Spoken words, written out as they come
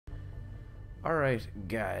Alright,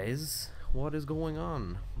 guys, what is going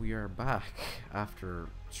on? We are back after,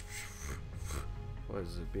 what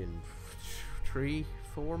has it been,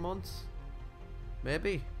 3-4 months?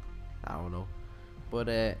 Maybe? I don't know. But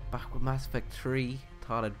back with Mass Effect 3,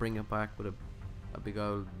 thought I'd bring it back with a big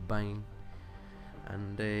old bang.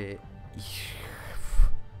 And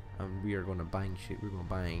we are gonna bang shit. We're gonna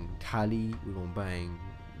bang Tally, we're gonna bang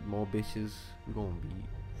more bitches, we're gonna be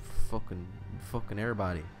fucking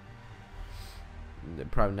everybody.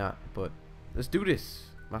 Probably not, but let's do this.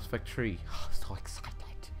 Mass Effect 3. Oh, so excited.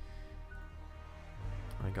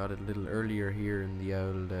 I got it a little earlier here in the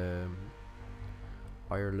old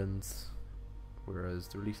Ireland's, whereas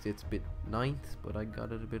the release date's a bit 9th, but I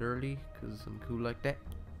got it a bit early because I'm cool like that.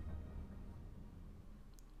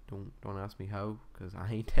 Don't ask me how, because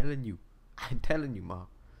I ain't telling you. I ain't telling you, ma.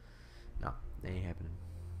 Nah, it ain't happening.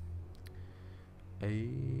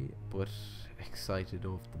 But excited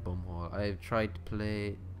off the bumhole.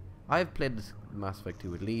 I've played this Mass Effect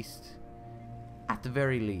 2 at the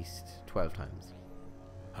very least 12 times.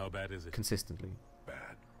 How bad is it? Consistently.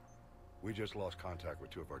 Bad. We just lost contact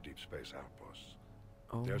with 2 of our deep space outposts.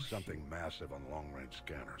 Oh, There's something massive on long-range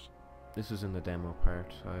scanners. This was in the demo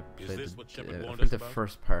part. I played I the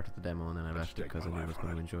first part of the demo and then I left it because I knew I was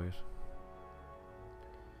going to enjoy it.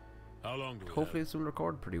 How long do we Hopefully have? this will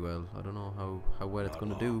record pretty well. I don't know how well it's Not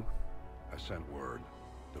going to long. do. I sent word.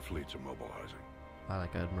 The fleets are mobilizing. I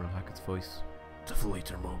like Admiral Hackett's voice. The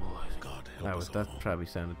fleets are mobilizing. God help us That all. probably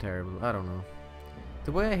sounded terrible. I don't know.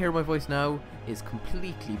 The way I hear my voice now is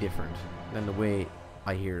completely different than the way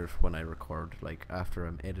I hear it when I record. Like after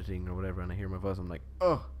I'm editing or whatever and I hear my voice, I'm like,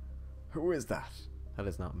 oh, who is that? That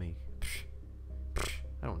is not me. Psh, psh,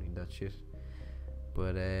 I don't need that shit.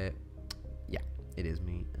 But yeah, it is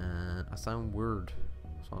me. I sound weird.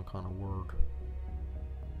 I sound kind of weird.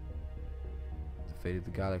 The fate of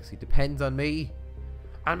the galaxy depends on me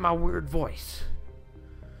and my weird voice.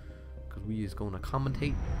 Because we is going to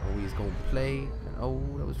commentate and we is going to play. And oh,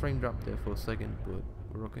 that was frame drop there for a second, but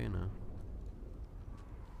we're okay now.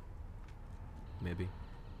 Maybe.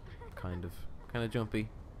 Kind of jumpy.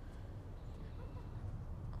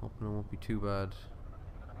 Hoping it won't be too bad.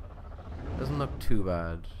 Doesn't look too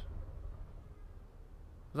bad.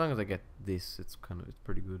 As long as I get this, it's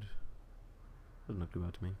pretty good. Doesn't look too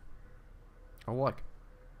bad to me. Or what?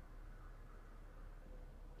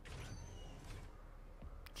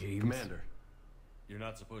 James. Commander, you're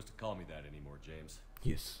not supposed to call me that anymore, James.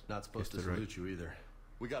 Yes. Not supposed to Yes, they're salute you either.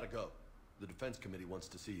 We gotta go. The defense committee wants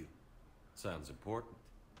to see you. Sounds important.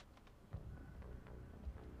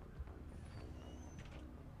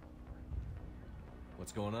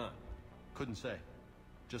 What's going on? Couldn't say.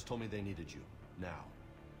 Just told me they needed you. Now.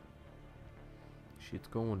 Shit's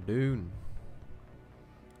going down.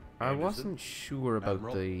 I Anderson? wasn't sure about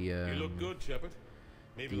Admiral? the You look good, Shepard.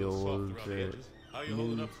 Maybe the a little old, soft around the edges. How you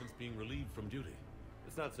holding new- up since being relieved from duty?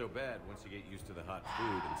 It's not so bad once you get used to the hot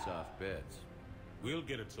food and soft beds. We'll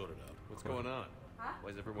get it sorted out. What's going on? Why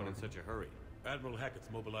is everyone in such a hurry? Admiral Hackett's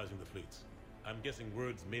mobilizing the fleets. I'm guessing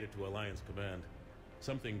word's made it to Alliance Command.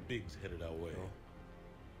 Something big's headed our way.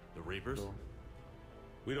 The Reapers? Go.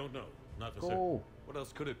 We don't know. Not for certain. Go. What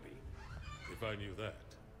else could it be? If I knew that.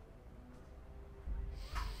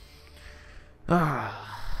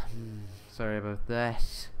 Sorry about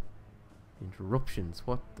that. Interruptions.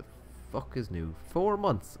 What the fuck is new? 4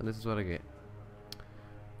 months, and this is what I get.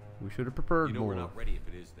 We should have prepared You know more. we're not ready if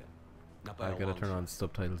it is then. Not by I a gotta long turn shot. on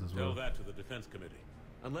subtitles as Tell well. that to the Defense Committee.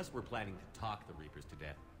 Unless we're planning to talk the Reapers to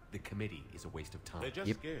death, the committee is a waste of time. They're just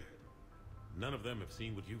Yep. scared. None of them have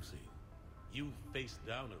seen what you've seen. You faced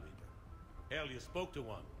down a Reaper. Hell, you spoke to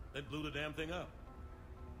one, then blew the damn thing up.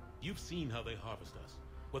 You've seen how they harvest us.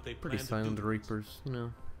 What they Pretty plan silent to do to us. Reapers, you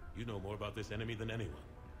know. You know more about this enemy than anyone.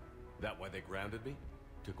 That why they grounded me?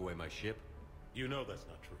 Took away my ship? You know that's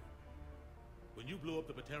not true. When you blew up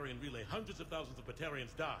the Batarian relay, hundreds of thousands of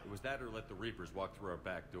Batarians died. It was that or let the Reapers walk through our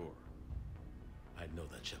back door. I know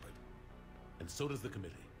that, Shepard. And so does the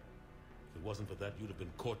committee. If it wasn't for that, you'd have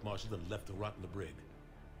been court-martialed and left to rot in the brig.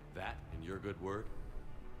 That and your good word?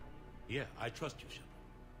 Yeah, I trust you, Shepard.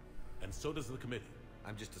 And so does the committee.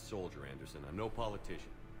 I'm just a soldier, Anderson. I'm no politician.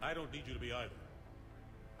 I don't need you to be either.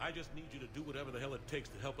 I just need you to do whatever the hell it takes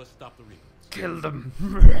to help us stop the Reapers. Kill them.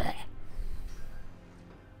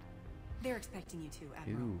 They're expecting you to,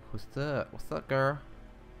 Admiral. Ew, what's that? What's that, girl?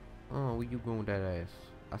 Oh, where you going with that ass?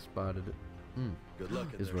 I spotted it. Good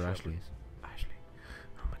luck in This is there, where Shepard. Ashley is. Ashley.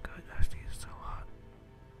 Oh my god, Ashley is so hot.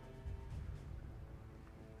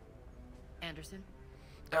 Anderson?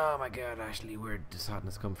 Oh my god, Ashley, where'd this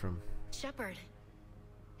hotness come from? Shepard.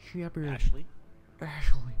 Shepard. Ashley?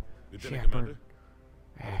 Ashley. Lieutenant Shepard. Commander?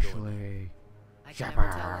 How's it going? Ashley. I can never tell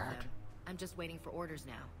with Shepard. them. I'm just waiting for orders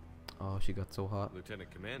now. Oh, she got so hot.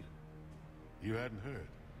 Lieutenant Commander? You hadn't heard.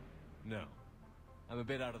 No. I'm a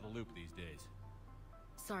bit out of the loop these days.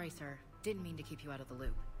 Sorry, sir. Didn't mean to keep you out of the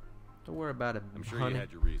loop. Don't worry about it, I'm sure honey. you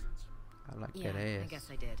had your reasons. I like Yeah, that ass. I guess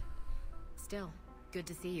I did. Still, good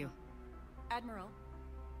to see you. Admiral,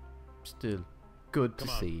 Still, good to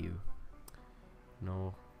Come on. see you.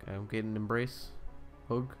 No, okay, I'm getting an embrace.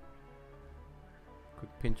 Hug. Quick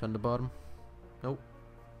pinch on the bottom. Nope.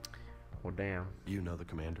 Oh, damn. You know the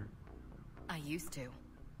commander? I used to.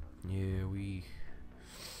 Yeah, we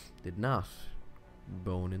did not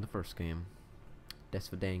bone in the first game. That's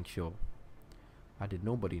for dang sure. I did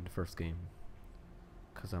nobody in the first game.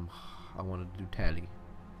 Cause I wanted to do Tally.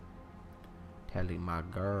 Tally, my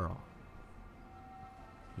girl.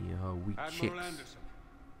 Yeah, we chicks. Anderson.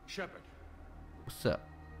 Shepard. What's up?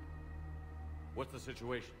 What's the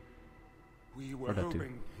situation? We were What that do?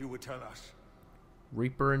 hoping you would tell us.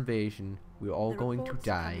 Reaper invasion. We're all the going to reports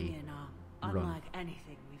die. coming in are Run. unlike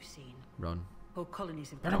anything we've seen. Run. Whole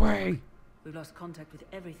colonies have Run been away! attacked. We've lost contact with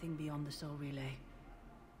everything beyond the Soul Relay.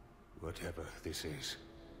 Whatever this is,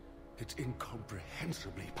 it's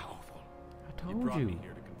incomprehensibly powerful. I You told brought you. me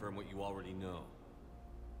here to confirm what you already know.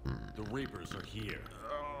 The Reapers are here.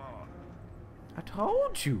 I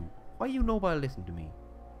told you. Why you nobody listen to me?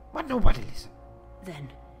 Why nobody listen? Then,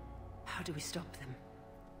 how do we stop them?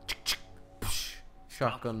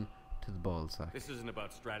 Shotgun to the ball sack. This isn't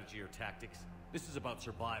about strategy or tactics. This is about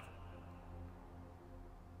survival.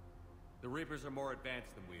 The Reapers are more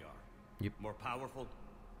advanced than we are. Yep. More powerful,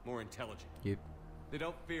 more intelligent. Yep. They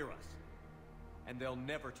don't fear us. And they'll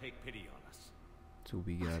never take pity on us. So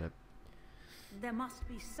we got it. There must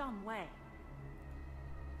be some way.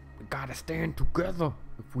 We gotta stand together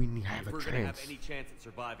if we have If a we're gonna have chance. any chance at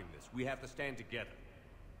surviving this, we have to stand together.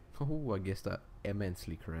 Oh, I guess that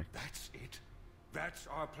immensely correct. That's it? That's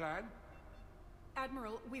our plan?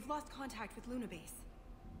 Admiral, we've lost contact with Luna Base.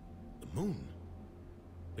 The moon?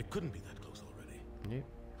 It couldn't be that close already. Yep.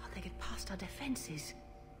 How they get past our defenses?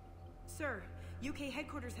 Sir, UK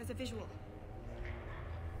headquarters has a visual.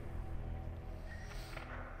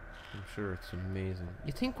 I'm sure it's amazing.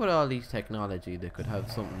 You think with all these technology they could have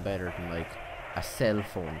something better than like a cell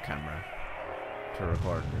phone camera to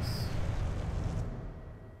record this.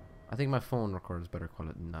 I think my phone records better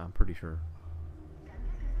quality than that, I'm pretty sure.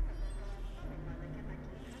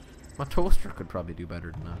 My toaster could probably do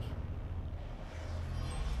better than that.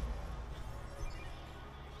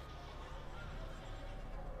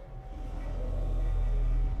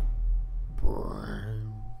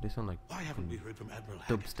 They sound like Why haven't we heard from Admiral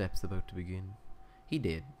Hackett? dubstep's about to begin. He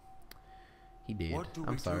did. He did. What do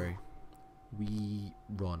I'm we do? sorry. We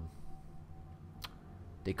run.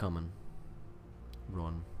 They coming.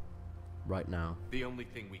 Run. Right now. The only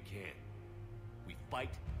thing we can. We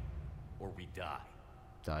fight or we die.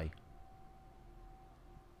 Die.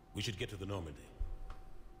 We should get to the Normandy.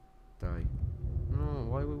 Die. No,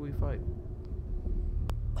 why would we fight?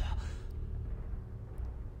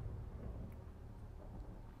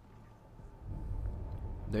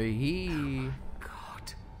 There he.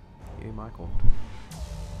 God. Yeah, my God.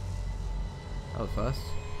 That was fast.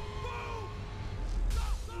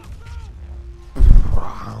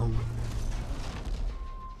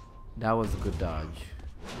 That was a good dodge.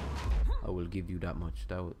 I will give you that much.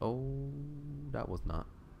 That was. Oh, that was not.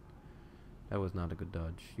 That was not a good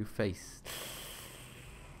dodge. You faced.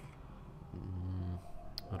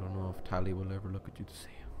 I don't know if Tally will ever look at you to see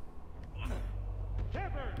him.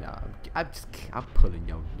 Nah, I'm pulling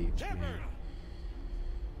your dick, man.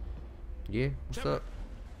 Yeah, what's up?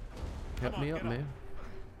 Help Come on, me up, get up. man.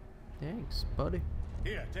 Thanks, buddy.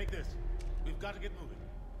 Here, take this. We've got to get moving.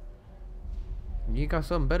 You got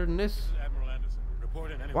something better than this? This is Admiral Anderson.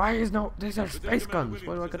 Report in anyway. Why is no? These are Lieutenant space Commander guns. Why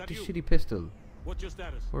do I Williams, got is this that shitty pistol? What's your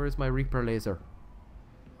status? Where is my Reaper laser?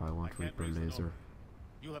 I I want can't Reaper raise the laser. number.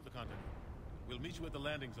 You'll have the contact. We'll meet you at the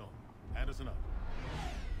landing zone. Anderson out.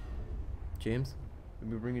 James? Let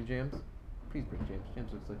me bring in James. Please bring James.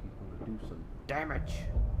 James looks like he's going to do some damage.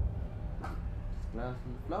 Glass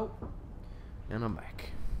on the float. And I'm back.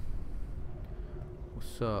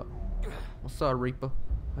 What's up? What's up, Reaper?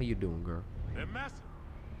 How you doing, girl? They're massive.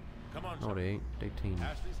 Come on, No, Shepard. they ain't. They teeny.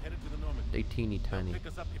 Ashley's headed to the Normandy. They teeny They'll tiny. pick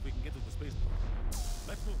us up if we can get to the spaceport.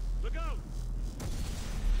 Let's move. Look out!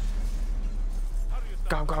 How do you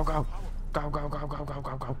Go, stop go, them? go. Power. Go, go, go, go, go,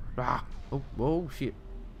 go, go. Ah. Oh, oh, shit.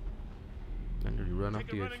 I nearly run off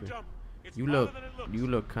Take a the running edge. jump. It's You farther look, than it looks. you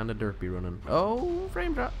look kind of derpy running. Oh,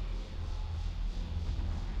 frame drop.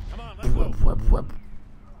 Come on, let's go. Whoop, whoop, whoop.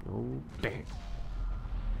 Oh, dang.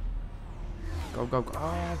 Go, go, go.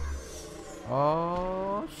 Oh,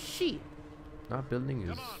 oh shit. That building is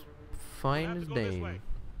Come on. fine We'll as have to go this Dane. way.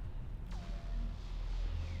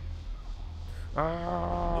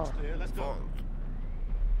 Ah! Looks clear. Let's go.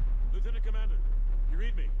 Lieutenant Commander, you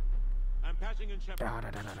read me. I'm patching in Shepard.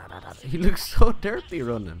 He looks so dirty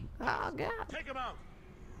running. Oh god. Take him out.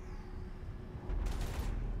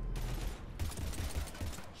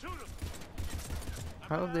 Shoot him.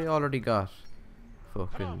 How have they already got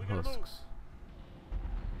fucking we gotta move. husks?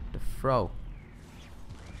 The fro.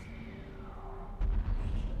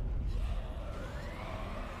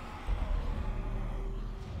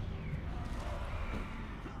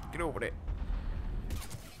 Get over it.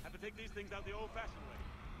 Have to take these things out the old-fashioned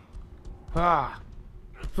way. Ah!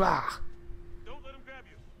 Ah! Don't let him grab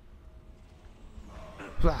you.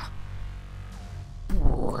 Ah!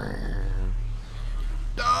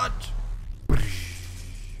 Dodge!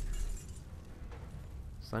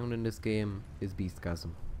 Sound in this game is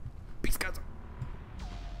beastgasm. Beastgasm!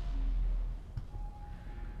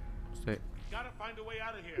 Stay. Gotta find a way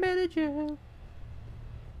out of here. Manager!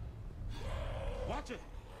 Watch it.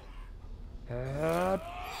 Let's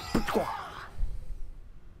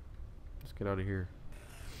get out of here.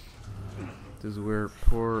 This is where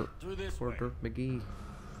poor way. Dirk McGee.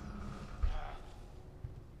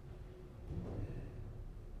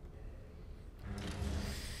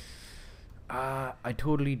 I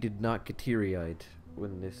totally did not get teary-eyed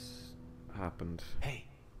when this happened. Hey,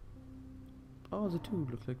 Oh, it's a 2.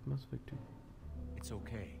 Looks like Mass Effect 2. it's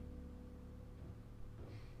okay.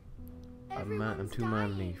 I'm too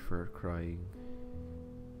manly for crying.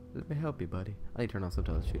 Let me help you, buddy. I need to turn on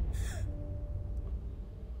subtitles. Shit.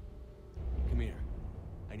 Come here.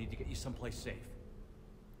 I need to get you someplace safe.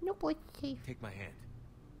 No boy, safe. Take my hand.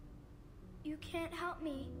 You can't help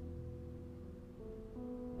me.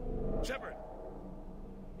 Shepard.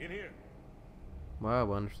 In here.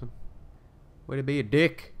 Wow, Anderson. Way to be a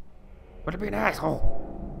dick. Way to be an asshole.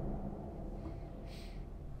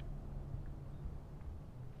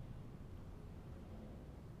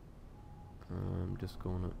 I'm just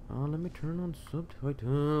gonna. Oh, let me turn on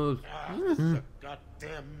subtitles. This is a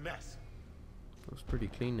goddamn mess. Looks pretty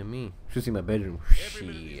clean to me. Should see my bedroom. Every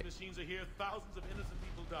minute these Shit. machines are here, thousands of innocent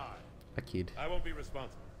people die. A kid. I won't be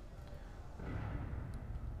responsible.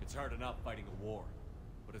 It's hard enough fighting a war,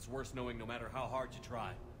 but it's worse knowing no matter how hard you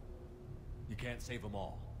try, you can't save them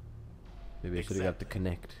all. Maybe I should have got the Exactly.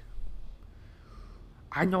 connect.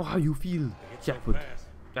 I know how you feel, It's so Shepard. fast.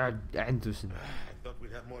 Anderson. I thought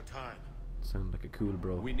we'd have more time. Sound like a cool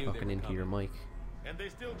bro We knew they talking were into your mic. And they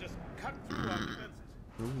still just cut through our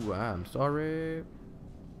defenses. Ooh, I'm sorry.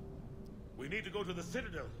 We need to go to the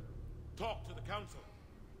Citadel. Talk to the Council.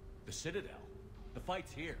 The Citadel? The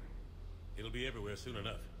fight's here. It'll be everywhere soon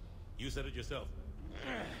enough. You said it yourself.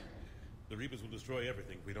 The Reapers will destroy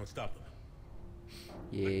everything if we don't stop them.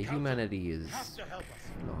 Yeah, Council humanity is has to help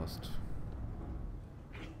us. lost.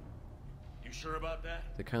 You sure about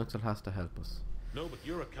that? The council has to help us. No, but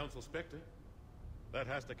you're a Council Spectre. That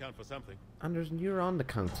has to count for something. Anderson, you're on the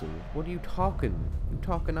council. What are you talking? You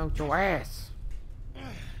talking out your ass.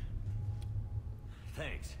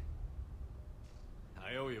 Thanks.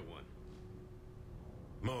 I owe you one.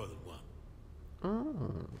 More than one.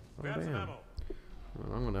 Oh, Grab some damn. ammo.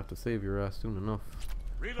 Well, I'm gonna have to save your ass soon enough.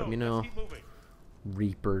 Reload. Let me know. Let's keep moving.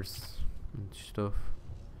 Reapers and stuff.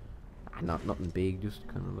 Not nothing big, just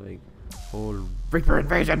kind of like whole Reaper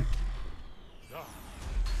invasion. Ah.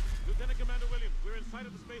 Lieutenant Commander Williams, we're in sight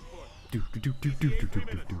of the spaceport. Do, do, do, do, do, do, do, do,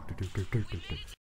 do, do, do, do, do.